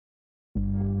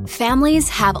Families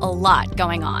have a lot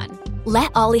going on.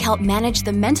 Let Ollie help manage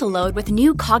the mental load with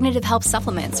new cognitive help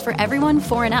supplements for everyone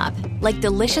 4 and up, like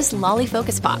delicious Lolly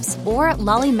Focus Pops or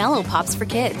Lolly Mellow Pops for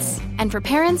kids. And for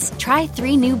parents, try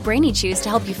 3 new Brainy Chews to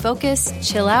help you focus,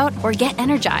 chill out, or get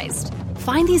energized.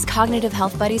 Find these cognitive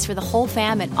health buddies for the whole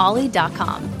fam at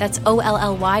ollie.com. That's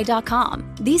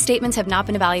OLLY.com. These statements have not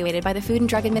been evaluated by the Food and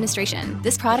Drug Administration.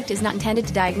 This product is not intended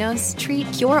to diagnose, treat,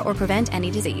 cure, or prevent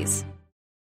any disease.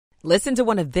 Listen to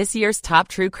one of this year's top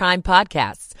true crime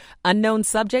podcasts. Unknown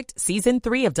Subject, Season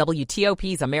 3 of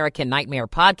WTOP's American Nightmare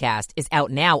podcast is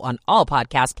out now on all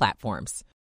podcast platforms.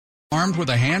 Armed with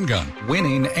a handgun,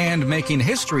 winning and making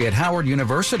history at Howard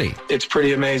University. It's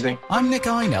pretty amazing. I'm Nick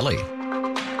Einelli.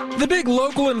 The big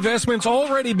local investments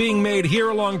already being made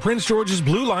here along Prince George's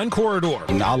Blue Line corridor.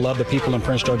 I love the people in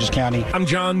Prince George's County. I'm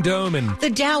John Doman. The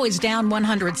Dow is down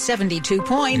 172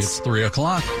 points. It's 3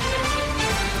 o'clock.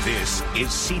 This is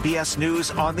CBS News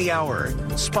on the Hour,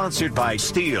 sponsored by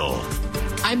Steel.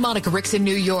 I'm Monica Ricks in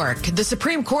New York. The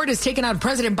Supreme Court has taken out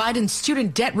President Biden's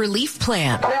student debt relief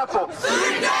plan.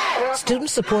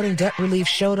 Students supporting debt relief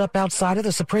showed up outside of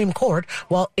the Supreme Court,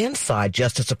 while inside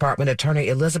Justice Department Attorney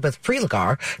Elizabeth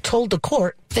Prelogar told the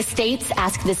court, the states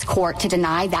ask this court to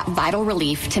deny that vital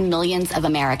relief to millions of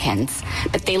Americans,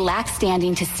 but they lack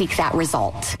standing to seek that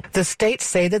result. The states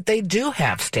say that they do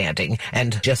have standing,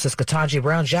 and Justice Ketanji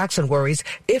Brown Jackson worries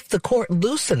if the court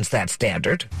loosens that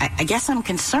standard. I guess I'm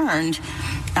concerned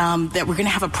that we're going to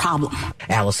have a problem.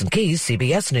 Allison Keyes,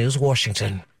 CBS News,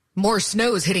 Washington. More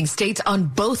snow is hitting states on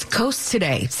both coasts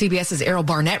today. CBS's Errol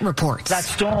Barnett reports. That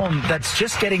storm that's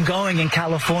just getting going in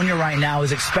California right now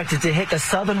is expected to hit the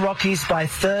southern Rockies by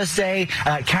Thursday,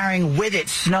 carrying with it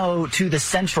snow to the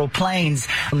central plains.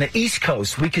 On the East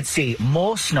Coast, we could see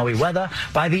more snowy weather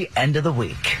by the end of the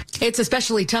week. It's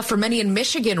especially tough for many in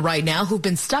Michigan right now who've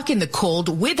been stuck in the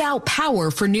cold without power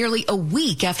for nearly a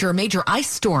week after a major ice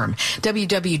storm.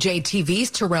 WWJ-TV's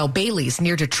Terrell Bailey's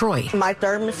near Detroit. My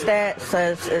thermostat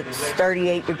says it's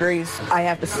 38 degrees. I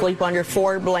have to sleep under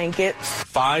 4 blankets.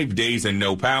 5 days and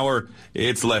no power.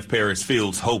 It's left Paris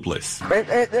Fields hopeless.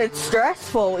 It's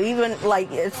stressful. Even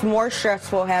it's more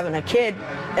stressful having a kid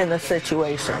in the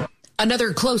situation.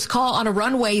 Another close call on a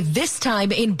runway, this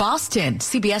time in Boston.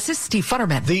 CBS's Steve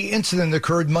Futterman. The incident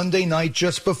occurred Monday night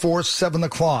just before 7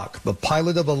 o'clock. The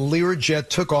pilot of a Learjet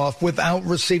took off without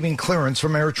receiving clearance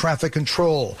from air traffic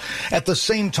control. At the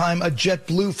same time, a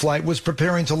JetBlue flight was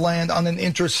preparing to land on an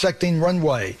intersecting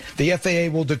runway. The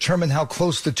FAA will determine how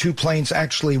close the 2 planes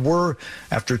actually were.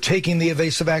 After taking the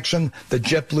evasive action, the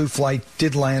JetBlue flight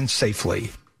did land safely.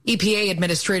 EPA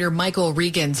Administrator Michael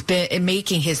Regan's been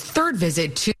making his 3rd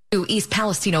visit to East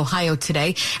Palestine, Ohio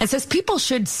today, and says people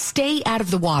should stay out of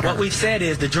the water. What we've said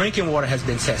is the drinking water has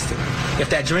been tested.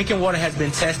 If that drinking water has been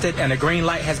tested and a green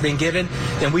light has been given,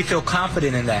 then we feel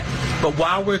confident in that. But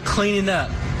while we're cleaning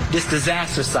up this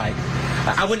disaster site,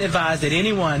 I wouldn't advise that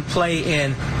anyone play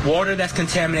in water that's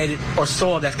contaminated or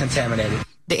soil that's contaminated.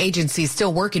 The agency is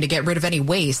still working to get rid of any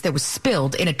waste that was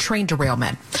spilled in a train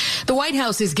derailment. The White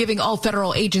House is giving all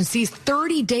federal agencies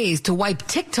 30 days to wipe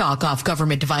TikTok off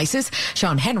government devices.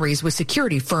 Sean Henry's with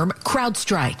security firm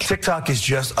CrowdStrike. TikTok is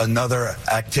just another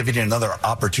activity, another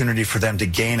opportunity for them to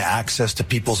gain access to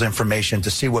people's information, to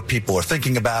see what people are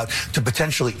thinking about, to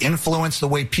potentially influence the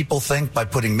way people think by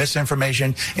putting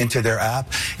misinformation into their app.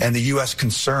 And the U.S.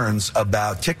 concerns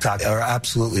about TikTok are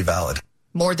absolutely valid.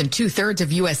 More than 2/3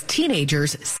 of U.S.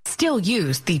 teenagers still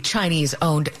use the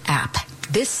Chinese-owned app.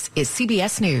 This is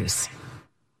CBS News.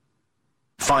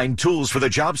 Find tools for the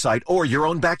job site or your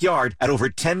own backyard at over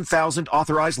 10,000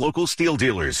 authorized local steel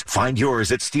dealers. Find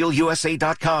yours at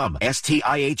steelusa.com,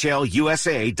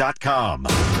 STIHLUSA.com.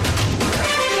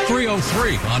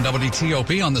 3:03 on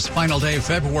WTOP on this final day of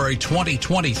February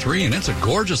 2023, and it's a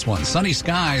gorgeous one. Sunny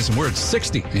skies, and we're at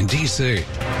 60 in D.C.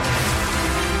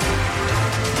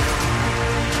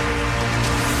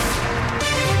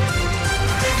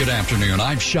 Good afternoon.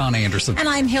 I'm Sean Anderson. And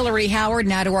I'm Hillary Howard.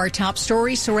 Now to our top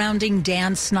story surrounding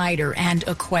Dan Snyder and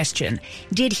a question.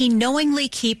 Did he knowingly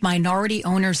keep minority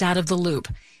owners out of the loop?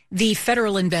 The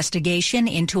federal investigation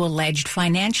into alleged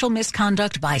financial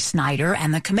misconduct by Snyder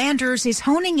and the Commanders is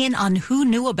honing in on who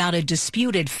knew about a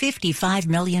disputed $55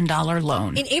 million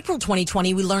loan. In April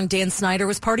 2020, we learned Dan Snyder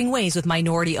was parting ways with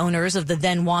minority owners of the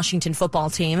then Washington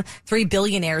football team, 3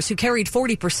 billionaires who carried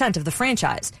 40% of the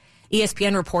franchise.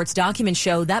 ESPN reports documents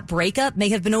show that breakup may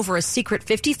have been over a secret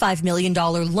 $55 million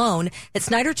loan that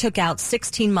Snyder took out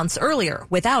 16 months earlier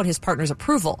without his partner's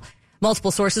approval.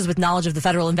 Multiple sources with knowledge of the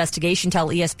federal investigation tell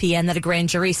ESPN that a grand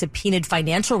jury subpoenaed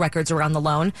financial records around the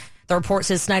loan. The report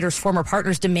says Snyder's former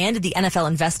partners demanded the NFL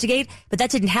investigate, but that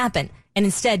didn't happen. And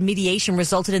instead, mediation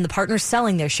resulted in the partners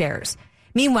selling their shares.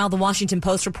 Meanwhile, the Washington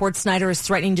Post reports Snyder is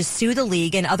threatening to sue the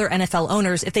league and other NFL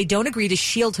owners if they don't agree to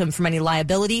shield him from any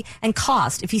liability and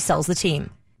cost if he sells the team.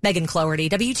 Megan Cloherty,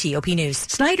 WTOP News.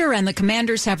 Snyder and the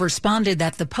Commanders have responded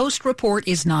that the Post report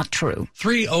is not true.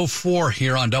 3:04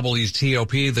 here on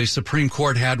WTOP. The Supreme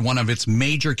Court had one of its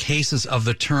major cases of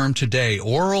the term today.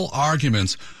 Oral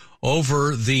arguments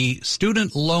over the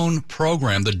student loan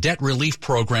program, the debt relief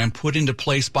program put into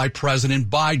place by President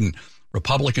Biden.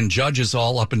 Republican judges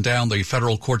all up and down the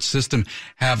federal court system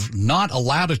have not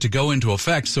allowed it to go into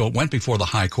effect, so it went before the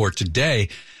high court today.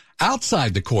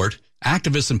 Outside the court,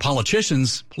 activists and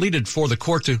politicians pleaded for the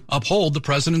court to uphold the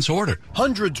president's order.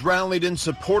 Hundreds rallied in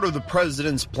support of the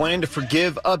president's plan to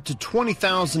forgive up to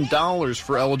 $20,000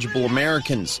 for eligible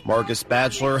Americans. Marcus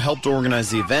Batchelor helped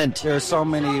organize the event. There are so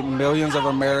many millions of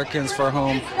Americans for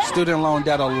whom student loan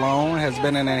debt alone has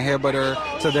been an inhibitor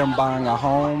to them buying a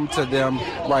home, to them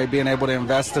being able to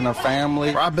invest in a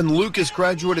family. Robin Lucas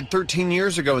graduated 13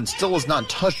 years ago and still has not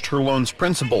touched her loan's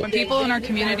principal. When people in our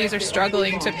communities are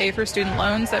struggling to pay for student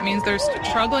loans, that means they're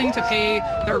struggling to pay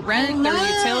their rent, their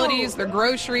utilities, their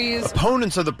groceries.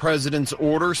 Opponents of the president's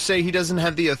order say he doesn't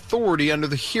have the authority under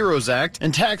the HEROES Act,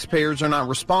 and taxpayers are not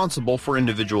responsible for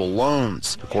individual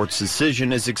loans. The court's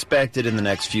decision is expected in the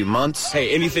next few months.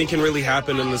 Hey, anything can really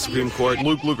happen in the Supreme Court.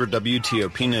 Luke Luger,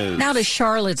 WTOP News. Now to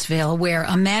Charlottesville, where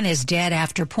a man is dead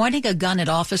after pointing a gun at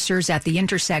officers at the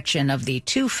intersection of the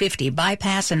 250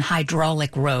 bypass and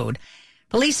Hydraulic Road.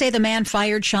 Police say the man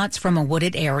fired shots from a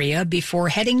wooded area before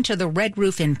heading to the Red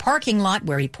Roof Inn parking lot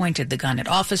where he pointed the gun at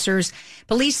officers.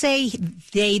 Police say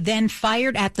they then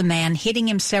fired at the man, hitting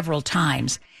him several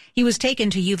times. He was taken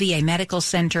to UVA Medical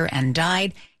Center and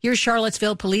died. Here's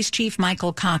Charlottesville Police Chief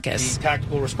Michael Caucus. The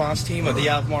tactical response team of the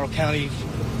Albemarle County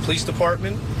Police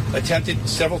Department attempted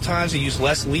several times to use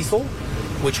less lethal,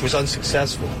 which was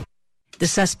unsuccessful. The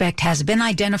suspect has been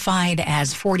identified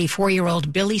as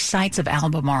 44-year-old Billy Seitz of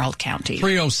Albemarle County.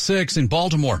 3:06 in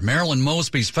Baltimore. Marilyn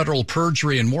Mosby's federal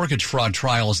perjury and mortgage fraud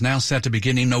trial is now set to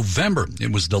begin in November.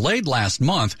 It was delayed last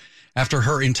month after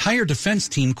her entire defense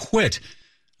team quit.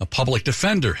 A public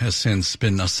defender has since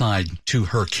been assigned to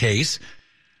her case.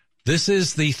 This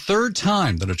is the third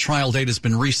time that a trial date has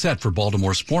been reset for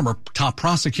Baltimore's former top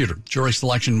prosecutor. Jury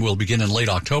selection will begin in late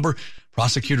October.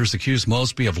 Prosecutors accuse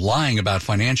Mosby of lying about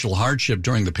financial hardship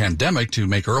during the pandemic to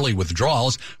make early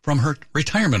withdrawals from her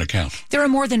retirement account. There are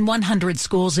more than 100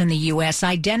 schools in the U.S.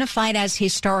 identified as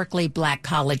historically black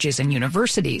colleges and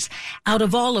universities. Out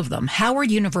of all of them,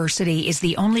 Howard University is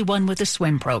the only one with a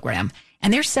swim program.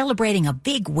 And they're celebrating a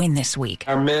big win this week.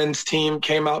 Our men's team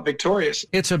came out victorious.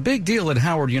 It's a big deal at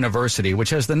Howard University, which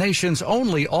has the nation's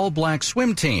only all-black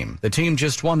swim team. The team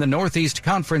just won the Northeast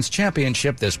Conference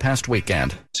Championship this past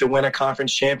weekend. To win a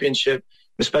conference championship,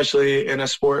 especially in a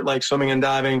sport like swimming and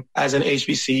diving, as an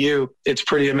HBCU, it's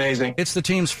pretty amazing. It's the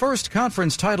team's first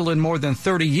conference title in more than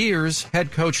 30 years.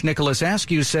 Head coach Nicholas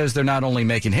Askew says they're not only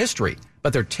making history,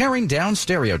 but they're tearing down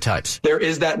stereotypes. There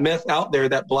is that myth out there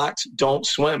that blacks don't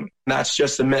swim. That's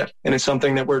just a myth, and it's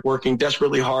something that we're working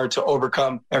desperately hard to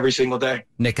overcome every single day.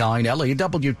 Nick Iannelli,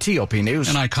 WTOP News.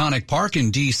 An iconic park in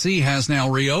D.C. has now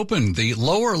reopened. The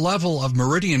lower level of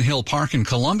Meridian Hill Park in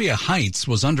Columbia Heights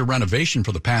was under renovation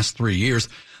for the past 3 years,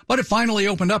 but it finally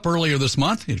opened up earlier this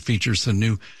month. It features a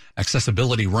new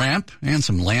accessibility ramp and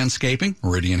some landscaping.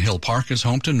 Meridian Hill Park is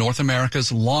home to North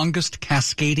America's longest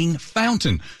cascading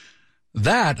fountain.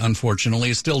 That, unfortunately,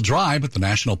 is still dry, but the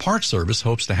National Park Service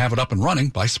hopes to have it up and running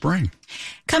by spring.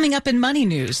 Coming up in Money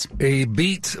News. A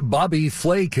Beat Bobby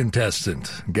Flay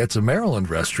contestant gets a Maryland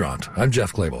restaurant. I'm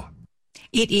Jeff Clable.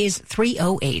 It is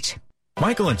 3:08.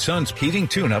 Michael & Son's heating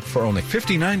tune-up for only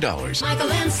 $59. Michael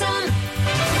 & Son.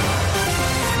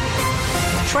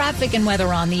 Traffic and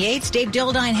weather on the 8th. Dave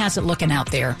Dildine has it looking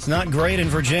out there. It's not great in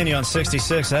Virginia on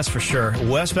 66, that's for sure.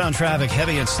 Westbound traffic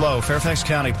heavy and slow. Fairfax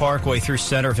County Parkway through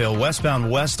Centerville. Westbound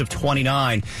west of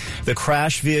 29. The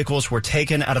crashed vehicles were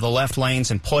taken out of the left lanes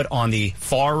and put on the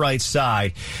far right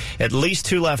side. At least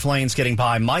 2 left lanes getting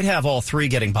by. Might have all 3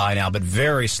 getting by now, but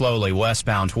very slowly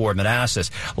westbound toward Manassas.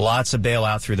 Lots of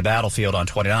bailout through the battlefield on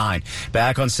 29.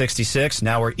 Back on 66,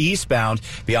 now we're eastbound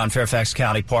beyond Fairfax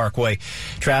County Parkway.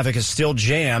 Traffic is still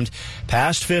jammed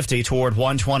past 50 toward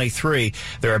 123.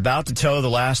 They're about to tow the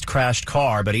last crashed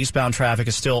car, but eastbound traffic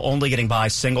is still only getting by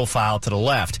single file to the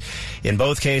left. In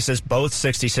both cases, both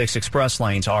 66 express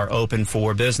lanes are open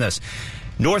for business.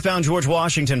 Northbound George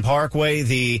Washington Parkway,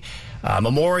 the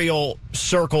Memorial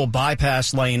Circle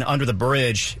bypass lane under the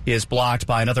bridge is blocked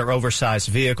by another oversized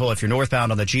vehicle. If you're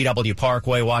northbound on the GW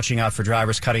Parkway, watching out for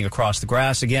drivers cutting across the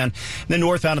grass again. And then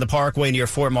northbound of the Parkway near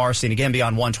Fort Marcy and again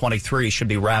beyond 123 should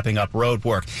be wrapping up road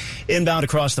work. Inbound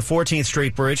across the 14th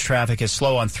Street Bridge, traffic is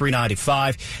slow on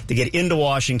 395 to get into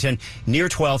Washington near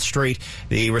 12th Street.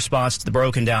 The response to the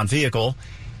broken down vehicle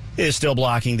is still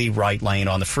blocking the right lane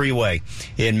on the freeway.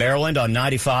 In Maryland on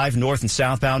 95, north and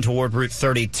southbound toward Route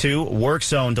 32, work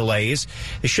zone delays.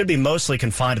 They should be mostly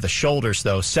confined to the shoulders,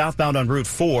 though. Southbound on Route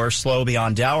 4, slow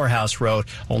beyond Dower House Road,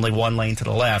 only one lane to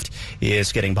the left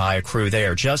is getting by a crew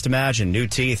there. Just imagine new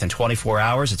teeth in 24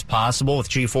 hours. It's possible with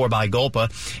G4 by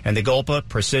Golpa and the Golpa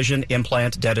Precision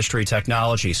Implant Dentistry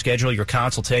Technology. Schedule your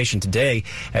consultation today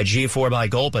at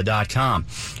g4bygolpa.com.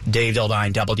 Dave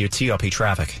Dildine, WTOP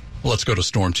Traffic. Let's go to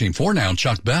Storm Team 4 now.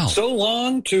 Chuck Bell. So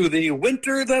long to the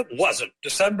winter that wasn't.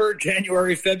 December,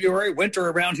 January, February, winter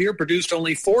around here produced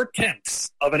only 0.4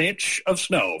 of an inch of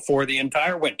snow for the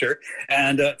entire winter,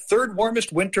 and third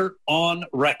warmest winter on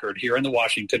record here in the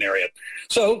Washington area.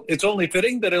 So it's only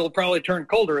fitting that it'll probably turn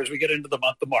colder as we get into the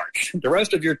month of March. The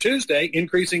rest of your Tuesday,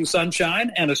 increasing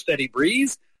sunshine and a steady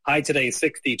breeze. High today,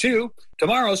 62.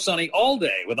 Tomorrow, sunny all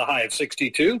day with a high of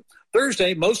 62.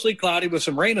 Thursday, mostly cloudy with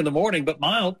some rain in the morning, but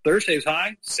mild. Thursday's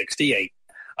high, 68.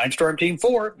 I'm Storm Team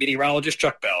 4, meteorologist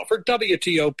Chuck Bell for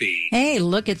WTOP. Hey,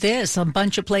 look at this. A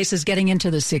bunch of places getting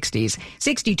into the 60s.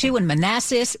 62 in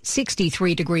Manassas,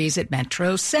 63 degrees at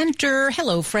Metro Center.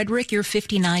 Hello, Frederick. You're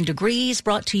 59 degrees,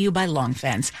 brought to you by Long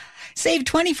Fence. Save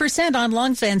 20% on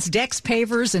Long Fence decks,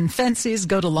 pavers, and fences.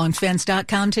 Go to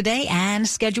longfence.com today and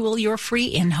schedule your free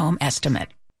in-home estimate.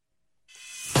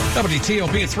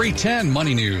 WTOP at 3:10,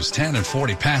 Money News, 10 and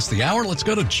 40 past the hour. Let's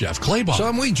go to Jeff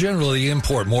Claiborne. We generally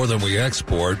import more than we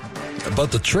export,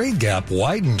 but the trade gap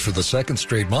widened for the second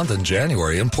straight month in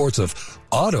January. Imports of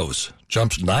autos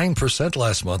jumped 9%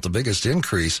 last month, the biggest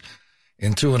increase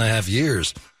in 2.5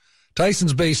 years.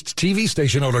 Tysons-based TV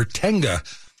station owner Tenga,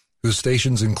 whose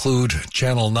stations include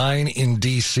Channel 9 in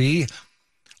D.C.,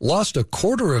 lost a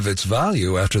quarter of its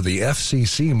value after the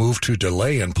FCC moved to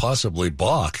delay and possibly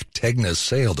balk Tegna's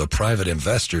sale to private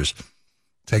investors.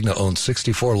 Tegna owns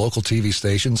 64 local TV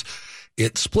stations.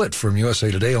 It split from USA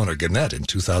Today owner Gannett in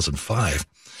 2005.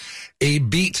 A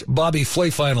Beat Bobby Flay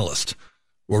finalist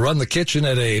will run the kitchen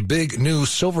at a big new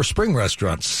Silver Spring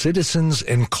restaurant. Citizens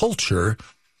and Culture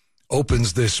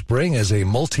opens this spring as a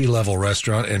multi-level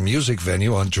restaurant and music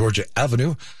venue on Georgia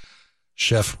Avenue.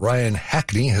 Chef Ryan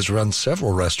Hackney has run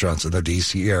several restaurants in the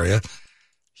D.C. area.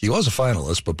 He was a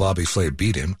finalist, but Bobby Flay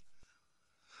beat him.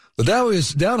 The Dow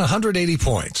is down 180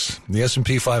 points. The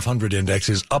S&P 500 index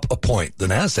is up a point. The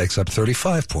Nasdaq's up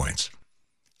 35 points.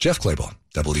 Jeff Claiborne,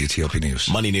 WTOP News.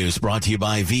 Money News brought to you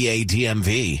by VA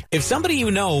DMV. If somebody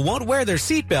you know won't wear their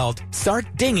seatbelt, start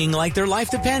dinging like their life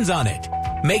depends on it.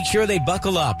 Make sure they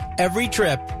buckle up every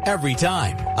trip, every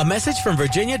time. A message from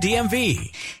Virginia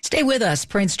DMV. Stay with us.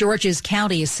 Prince George's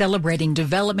County is celebrating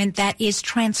development that is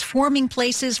transforming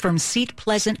places from Seat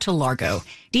Pleasant to Largo.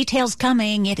 Details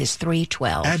coming. It is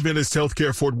 3:12. Adventist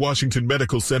Healthcare Fort Washington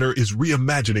Medical Center is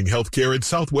reimagining healthcare in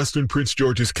southwestern Prince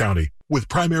George's County with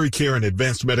primary care and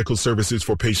advanced medical services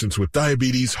for patients with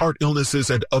diabetes, heart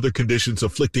illnesses, and other conditions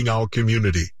afflicting our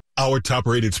community. Our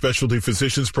top-rated specialty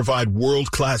physicians provide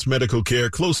world-class medical care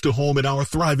close to home in our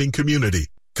thriving community.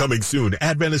 Coming soon,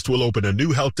 Adventist will open a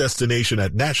new health destination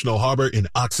at National Harbor in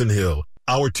Oxon Hill.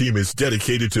 Our team is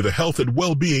dedicated to the health and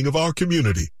well-being of our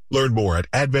community. Learn more at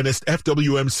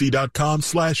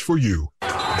AdventistFWMC.com/for-you.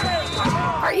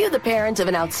 Are you the parent of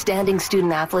an outstanding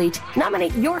student athlete?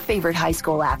 Nominate your favorite high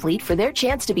school athlete for their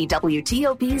chance to be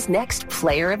WTOP's next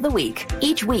Player of the Week.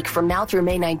 Each week from now through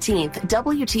May 19th,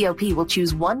 WTOP will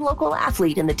choose one local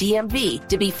athlete in the DMV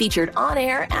to be featured on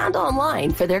air and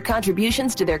online for their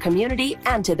contributions to their community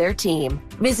and to their team.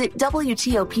 Visit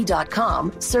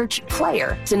WTOP.com, search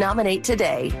Player to nominate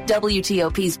today.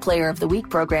 WTOP's Player of the Week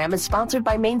program is sponsored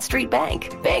by Main Street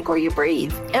Bank. Bank where you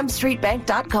breathe.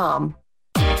 mstreetbank.com.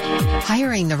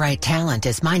 Hiring the right talent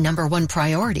is my number one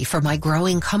priority for my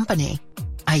growing company.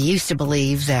 I used to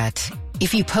believe that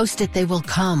if you post it, they will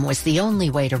come was the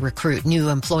only way to recruit new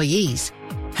employees.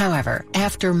 However,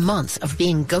 after months of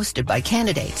being ghosted by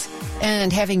candidates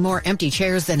and having more empty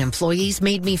chairs than employees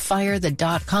made me fire the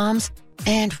 .coms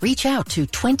and reach out to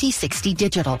 2060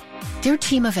 Digital. Their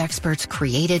team of experts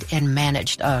created and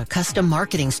managed a custom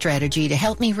marketing strategy to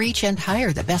help me reach and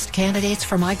hire the best candidates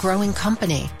for my growing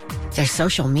company. Their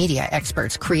social media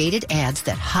experts created ads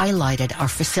that highlighted our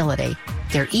facility.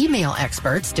 Their email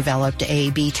experts developed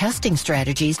A/B testing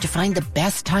strategies to find the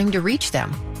best time to reach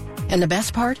them. And the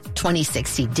best part?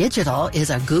 2060 Digital is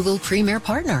a Google Premier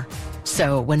partner.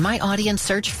 So when my audience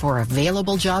searched for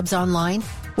available jobs online,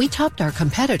 we topped our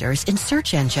competitors in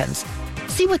search engines.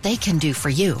 See what they can do for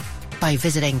you by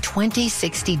visiting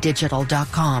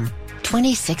 2060digital.com.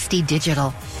 2060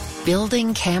 Digital.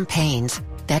 Building campaigns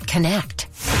that connect.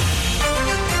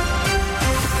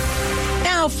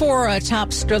 Now for a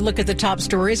look at the top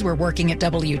stories. We're working at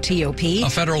WTOP. A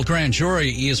federal grand jury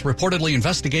is reportedly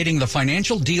investigating the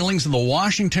financial dealings of the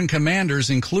Washington Commanders,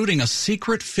 including a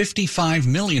secret $55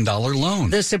 million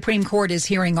loan. The Supreme Court is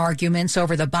hearing arguments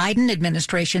over the Biden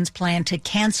administration's plan to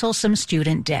cancel some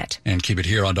student debt. And keep it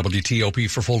here on WTOP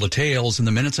for full details in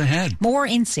the minutes ahead. More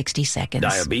in 60 seconds.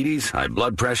 Diabetes, high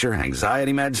blood pressure,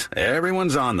 anxiety meds,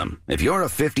 everyone's on them. If you're a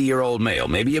 50-year-old male,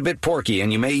 maybe a bit porky,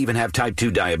 and you may even have type 2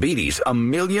 diabetes,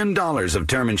 $1 million of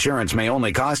term insurance may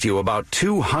only cost you about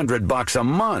 $200 a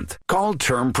month. Call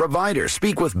Term Provider.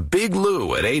 Speak with Big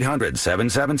Lou at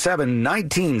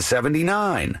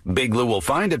 800-777-1979. Big Lou will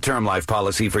find a term life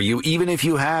policy for you even if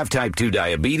you have type 2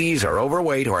 diabetes, are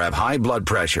overweight, or have high blood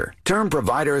pressure. Term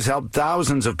Provider has helped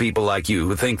thousands of people like you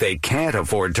who think they can't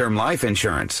afford term life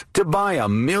insurance. To buy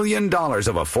 $1 million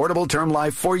of affordable term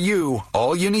life for you,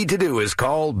 all you need to do is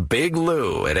call Big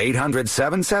Lou at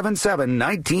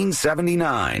 800-777-1979.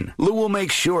 Lou will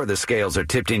make sure the scales are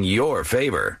tipped in your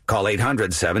favor. Call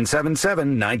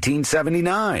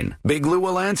 800-777-1979. Big Lou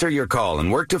will answer your call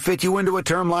and work to fit you into a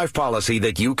term life policy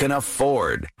that you can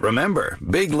afford. Remember,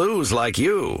 Big Lou's like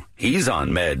you. He's on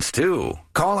meds, too.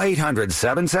 Call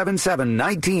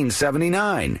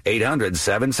 800-777-1979.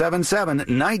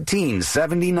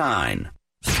 800-777-1979.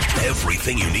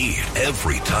 Everything you need,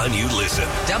 every time you listen.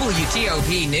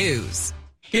 WTOP News.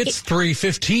 It's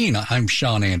 3:15. I'm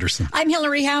Sean Anderson. I'm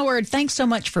Hillary Howard. Thanks so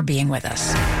much for being with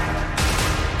us.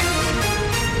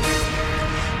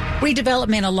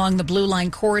 Redevelopment along the Blue Line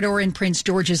corridor in Prince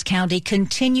George's County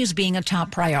continues being a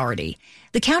top priority.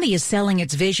 The county is selling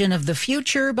its vision of the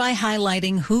future by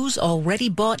highlighting who's already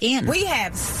bought in. We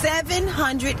have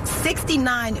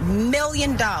 $769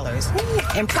 million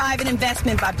in private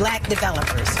investment by black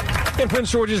developers. And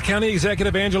Prince George's County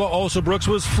Executive Angela Alsobrooks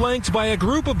was flanked by a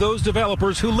group of those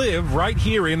developers who live right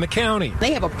here in the county.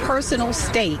 They have a personal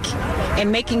stake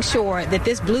in making sure that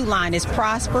this Blue Line is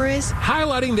prosperous.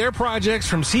 Highlighting their projects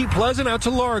from Seat Pleasant out to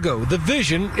Largo, the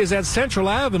vision is that Central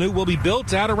Avenue will be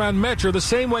built out around Metro the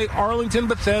same way Arlington,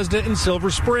 Bethesda, and Silver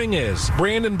Spring is.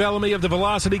 Brandon Bellamy of the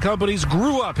Velocity Companies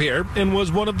grew up here and was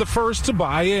one of the first to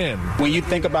buy in. When you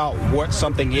think about what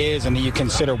something is and then you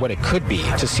consider what it could be,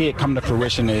 to see it come to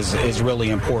fruition is really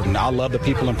important. I love the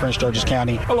people in Prince George's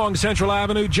County. Along Central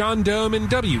Avenue, John Dome in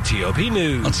WTOP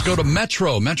News. Let's go to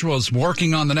Metro. Metro is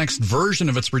working on the next version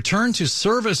of its return to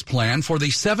service plan for the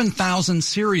 7000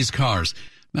 series cars.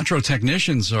 Metro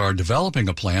technicians are developing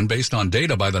a plan based on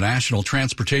data by the National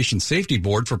Transportation Safety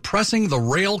Board for pressing the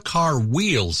rail car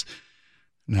wheels.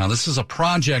 Now, this is a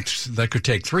project that could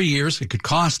take 3 years. It could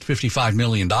cost $55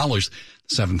 million.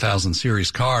 7000 series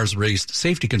cars raised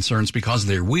safety concerns because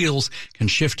their wheels can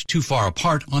shift too far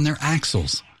apart on their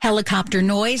axles. Helicopter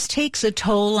noise takes a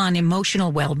toll on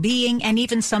emotional well-being and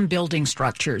even some building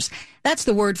structures. That's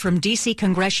the word from D.C.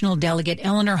 Congressional Delegate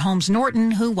Eleanor Holmes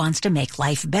Norton, who wants to make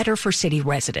life better for city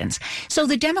residents. So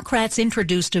the Democrats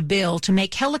introduced a bill to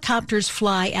make helicopters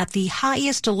fly at the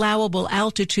highest allowable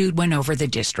altitude when over the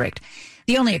district.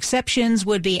 The only exceptions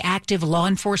would be active law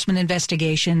enforcement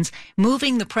investigations,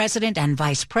 moving the president and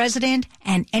vice president,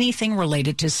 and anything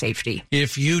related to safety.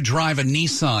 If you drive a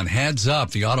Nissan, heads up,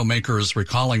 the automaker is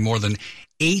recalling more than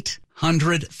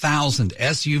 800,000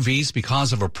 SUVs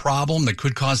because of a problem that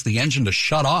could cause the engine to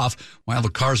shut off while the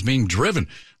car's being driven.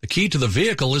 The key to the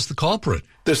vehicle is the culprit.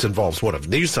 This involves one of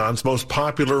Nissan's most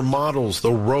popular models,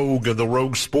 the Rogue and the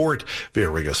Rogue Sport,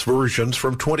 various versions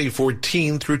from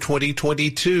 2014 through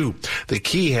 2022. The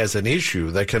key has an issue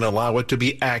that can allow it to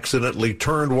be accidentally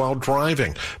turned while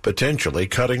driving, potentially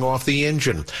cutting off the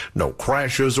engine. No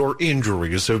crashes or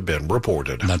injuries have been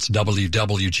reported. That's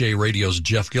WWJ Radio's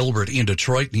Jeff Gilbert in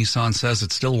Detroit. Nissan says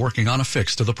it's still working on a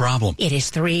fix to the problem. It is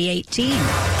 3:18.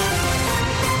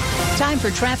 Time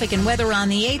for traffic and weather on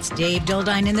the 8th. Dave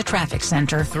Dildine in the traffic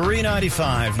center.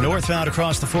 395 northbound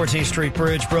across the 14th Street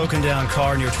Bridge. Broken down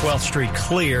car near 12th Street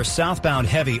clear. Southbound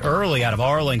heavy early out of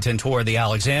Arlington toward the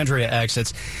Alexandria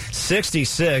exits.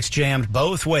 66 jammed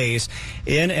both ways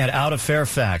in and out of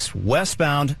Fairfax.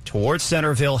 Westbound towards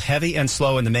Centerville heavy and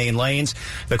slow in the main lanes.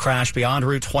 The crash beyond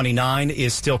Route 29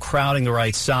 is still crowding the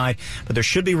right side, but there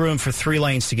should be room for 3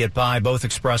 lanes to get by. Both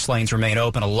express lanes remain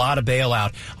open. A lot of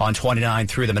bailout on 29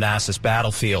 through the Manassas Francis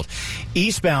Battlefield.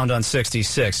 Eastbound on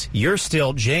 66, you're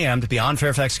still jammed beyond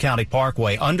Fairfax County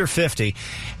Parkway under 50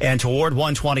 and toward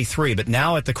 123. But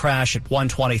now at the crash at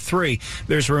 123,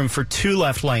 there's room for 2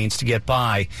 left lanes to get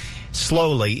by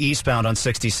slowly eastbound on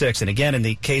 66. And again, in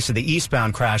the case of the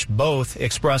eastbound crash, both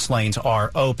express lanes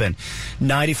are open.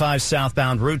 95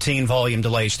 southbound, routine volume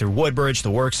delays through Woodbridge,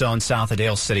 the work zone south of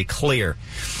Dale City clear.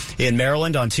 In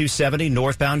Maryland on 270,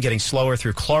 northbound getting slower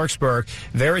through Clarksburg.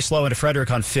 Very slow into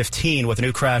Frederick on 15 with a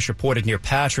new crash reported near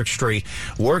Patrick Street.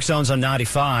 Work zones on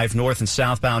 95, north and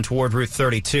southbound toward Route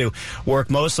 32.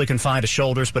 Work mostly confined to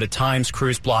shoulders, but at times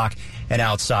crews block an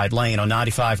outside lane. On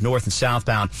 95 north and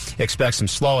southbound, expect some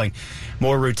slowing.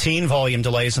 More routine volume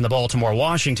delays on the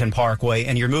Baltimore-Washington Parkway,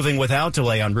 and you're moving without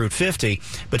delay on Route 50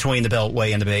 between the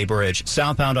Beltway and the Bay Bridge.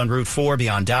 Southbound on Route 4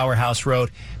 beyond Dower House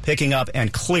Road, picking up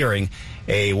and clearing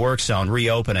a work zone,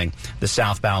 reopening the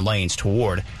southbound lanes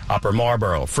toward Upper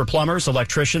Marlboro. For plumbers,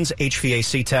 electricians,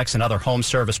 HVAC techs, and other home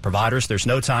service providers, there's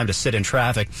no time to sit in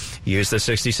traffic. Use the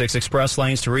 66 Express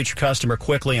lanes to reach your customer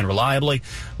quickly and reliably.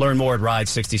 Learn more at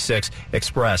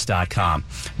ride66express.com.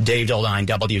 Dave Dildine,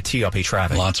 WTOP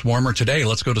Traffic. Lots warmer today.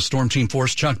 Let's go to Storm Team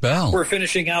Force Chuck Bell. We're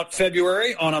finishing out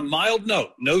February on a mild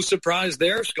note. No surprise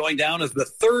there. It's going down as the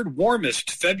 3rd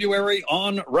warmest February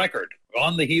on record,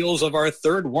 on the heels of our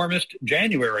 3rd warmest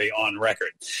January on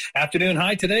record. Afternoon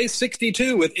high today,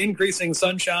 62 with increasing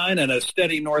sunshine and a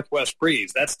steady northwest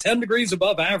breeze. That's 10 degrees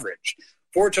above average.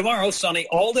 For tomorrow, sunny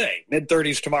all day,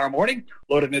 mid-30s tomorrow morning,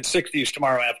 low to mid-60s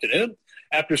tomorrow afternoon.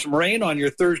 After some rain on your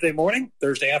Thursday morning,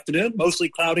 Thursday afternoon, mostly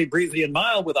cloudy, breezy, and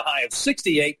mild with a high of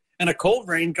 68 and a cold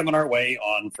rain coming our way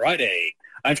on Friday.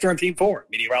 I'm Storm Team 4,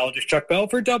 meteorologist Chuck Bell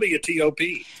for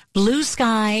WTOP. Blue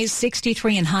skies,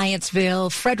 63 in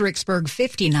Hyattsville, Fredericksburg,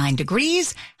 59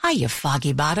 degrees. Hiya,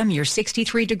 Foggy Bottom, you're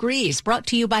 63 degrees. Brought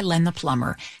to you by Len the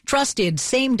Plumber. Trusted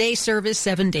same-day service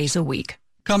 7 days a week.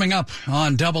 Coming up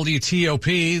on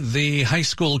WTOP, the high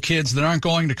school kids that aren't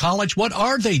going to college, what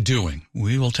are they doing?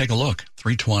 We will take a look.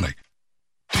 3:20.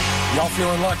 Y'all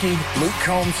feeling lucky? Luke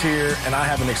Combs here, and I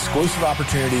have an exclusive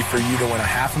opportunity for you to win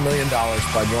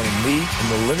 $500,000 by joining me in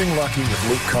the Living Lucky with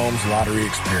Luke Combs Lottery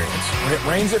Experience. When it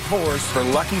rains, it pours for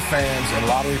lucky fans and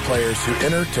lottery players who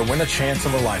enter to win a chance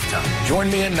of a lifetime.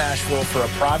 Join me in Nashville for a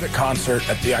private concert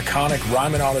at the iconic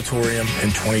Ryman Auditorium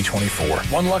in 2024.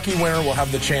 One lucky winner will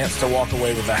have the chance to walk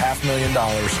away with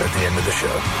 $500,000 at the end of the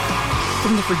show.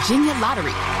 From the Virginia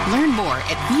Lottery. Learn more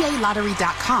at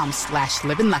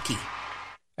VALottery.com/livinlucky.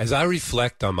 As I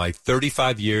reflect on my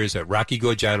 35 years at Rocky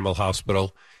Gorge Animal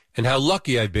Hospital and how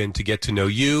lucky I've been to get to know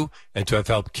you and to have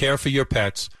helped care for your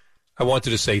pets, I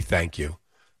wanted to say thank you.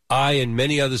 I and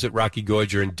many others at Rocky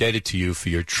Gorge are indebted to you for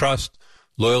your trust,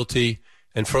 loyalty,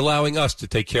 and for allowing us to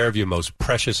take care of your most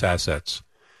precious assets.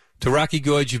 To Rocky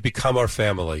Gorge, you've become our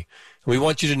family, and we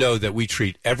want you to know that we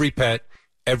treat every pet,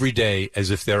 every day, as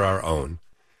if they're our own.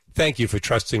 Thank you for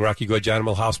trusting Rocky Gorge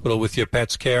Animal Hospital with your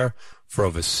pet's care for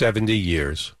over 70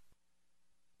 years.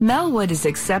 Melwood is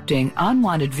accepting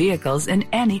unwanted vehicles in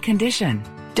any condition.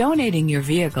 Donating your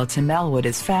vehicle to Melwood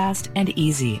is fast and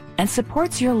easy and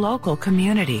supports your local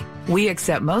community. We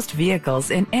accept most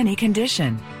vehicles in any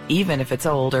condition, even if it's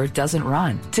old or doesn't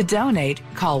run. To donate,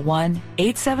 call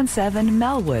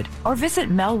 1-877-MELWOOD or visit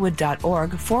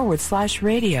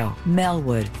melwood.org/radio.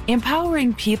 Melwood,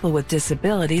 empowering people with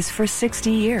disabilities for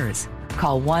 60 years.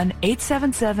 Call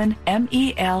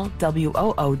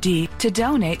 1-877-MELWOOD to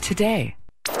donate today.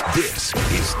 This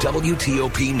is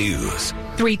WTOP News.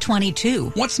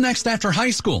 3:22. What's next after high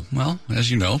school? Well, as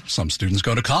you know, some students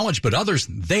go to college, but others,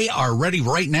 they are ready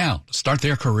right now to start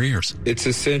their careers. It's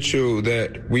essential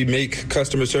that we make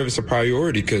customer service a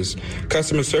priority because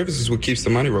customer service is what keeps the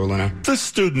money rolling out. This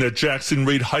student at Jackson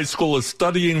Reed High School is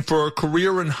studying for a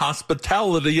career in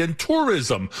hospitality and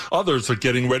tourism. Others are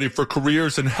getting ready for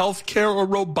careers in healthcare or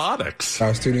robotics.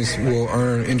 Our students will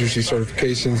earn industry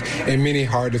certifications in many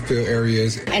hard-to-fill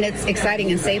areas. And it's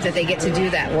exciting and safe that they get to do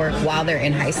that work while they're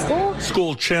in high school.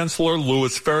 School Chancellor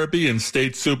Louis Farabee and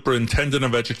State Superintendent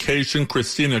of Education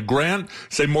Christina Grant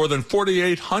say more than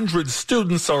 4,800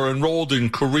 students are enrolled in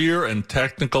career and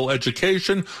technical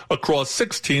education across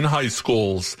 16 high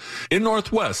schools. In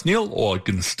Northwest, Neil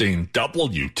Augenstein,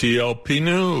 WTOP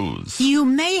News. You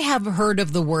may have heard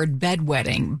of the word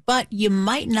bedwetting, but you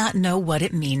might not know what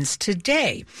it means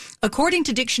today. According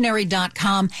to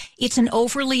dictionary.com, it's an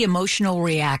overly emotional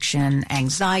reaction,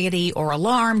 anxiety, or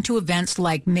alarm to events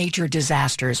like major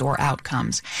disasters or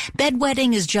outcomes.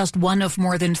 Bedwetting is just one of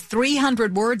more than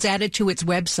 300 words added to its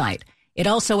website. It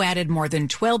also added more than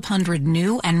 1,200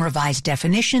 new and revised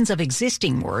definitions of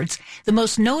existing words. The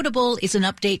most notable is an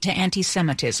update to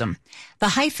anti-Semitism. The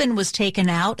hyphen was taken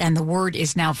out and the word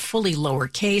is now fully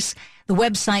lowercase. The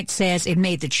website says it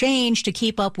made the change to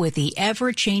keep up with the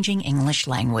ever-changing English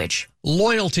language.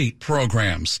 Loyalty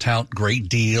programs tout great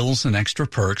deals and extra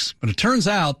perks, but it turns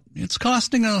out it's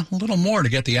costing a little more to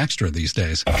get the extra these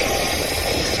days.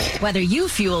 Whether you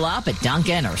fuel up at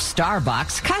Dunkin' or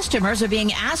Starbucks, customers are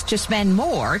being asked to spend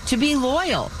more to be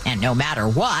loyal. And no matter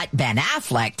what, Ben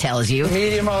Affleck tells you,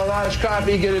 medium or large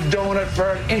coffee, get a donut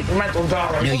for an incremental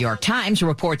 $1. New York Times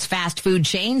reports fast food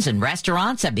chains and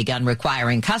restaurants have begun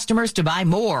requiring customers to buy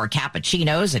more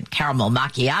cappuccinos and caramel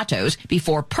macchiatos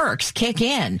before perks kick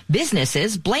in.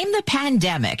 Businesses blame the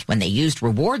pandemic when they used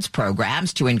rewards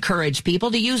programs to encourage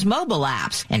people to use mobile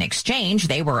apps. In exchange,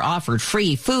 they were offered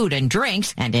free food and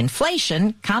drinks, and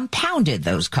inflation compounded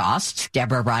those costs.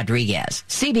 Deborah Rodriguez,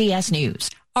 CBS News.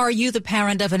 Are you the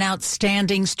parent of an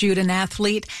outstanding student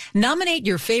athlete? Nominate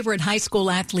your favorite high school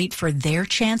athlete for their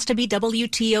chance to be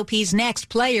WTOP's next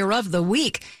Player of the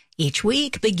Week. Each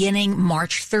week, beginning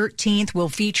March 13th, we'll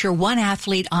feature one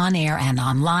athlete on air and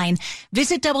online.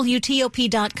 Visit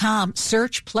WTOP.com,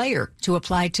 search player to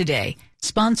apply today.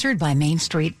 Sponsored by Main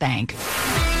Street Bank.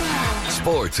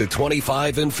 Sports at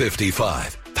 25 and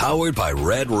 55. Powered by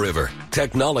Red River.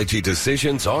 Technology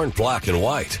decisions aren't black and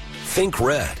white. Think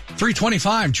red.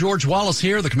 3:25, George Wallace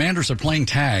here. The Commanders are playing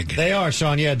tag. They are,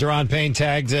 Sean. Yeah, Deron Payne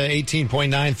tagged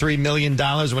 $18.93 million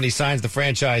when he signs the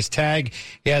franchise tag.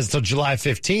 He has until July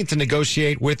 15th to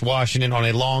negotiate with Washington on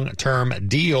a long-term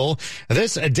deal.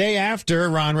 This a day after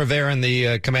Ron Rivera and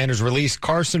the Commanders released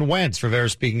Carson Wentz. Rivera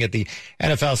speaking at the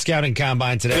NFL Scouting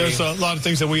Combine today. There's a lot of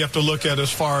things that we have to look at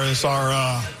as far as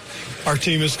our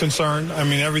team is concerned. I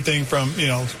mean, everything from,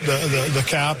 the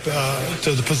cap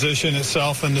to the position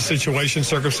itself and the situation,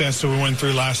 circumstance that we went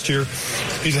through last year.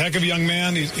 He's a heck of a young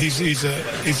man. He's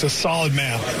a solid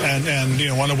man. And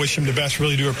want to wish him the best.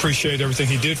 Really do appreciate everything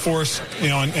he did for us,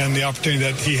 and the opportunity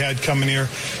that he had coming here.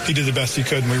 He did the best he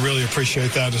could, and we really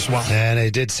appreciate that as well. And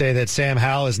they did say that Sam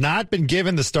Howell has not been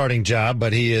given the starting job,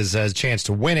 but he has a chance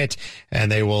to win it.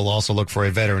 And they will also look for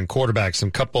a veteran quarterback. Some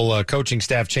couple coaching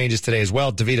staff changes today as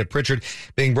well. Davita Pritchard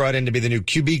being brought in to be the new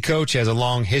QB coach. He has a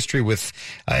long history with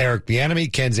Eric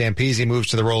Bieniemy. Ken Zampese moves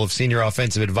to the role of senior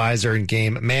offensive advisor in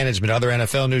game management. Other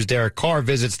NFL news, Derek Carr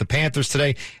visits the Panthers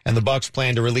today, and the Bucs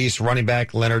plan to release running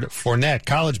back Leonard Fournette.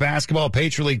 College basketball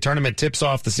Patriot League tournament tips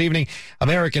off this evening.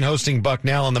 American hosting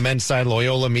Bucknell on the men's side.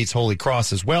 Loyola meets Holy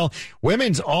Cross as well.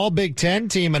 Women's All Big Ten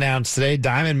team announced today.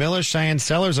 Diamond Miller, Cheyenne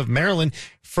Sellers of Maryland,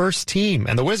 first team.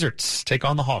 And the Wizards take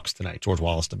on the Hawks tonight. George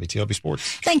Wallace, WTOP Sports.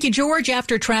 Thank you, George.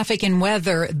 After traffic and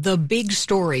weather, the big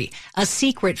story. A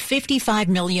secret $55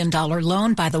 million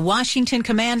loan by the Washington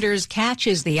Commanders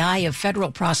catches the eye of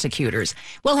federal prosecutors.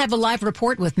 We'll have a live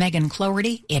report with Megan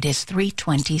Cloherty. It is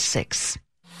 3:26.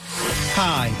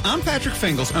 Hi, I'm Patrick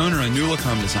Fingles, owner of New Look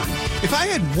Home Design. If I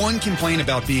had one complaint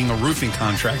about being a roofing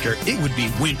contractor, it would be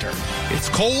winter. It's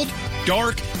cold,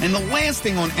 dark, and the last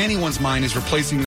thing on anyone's mind is replacing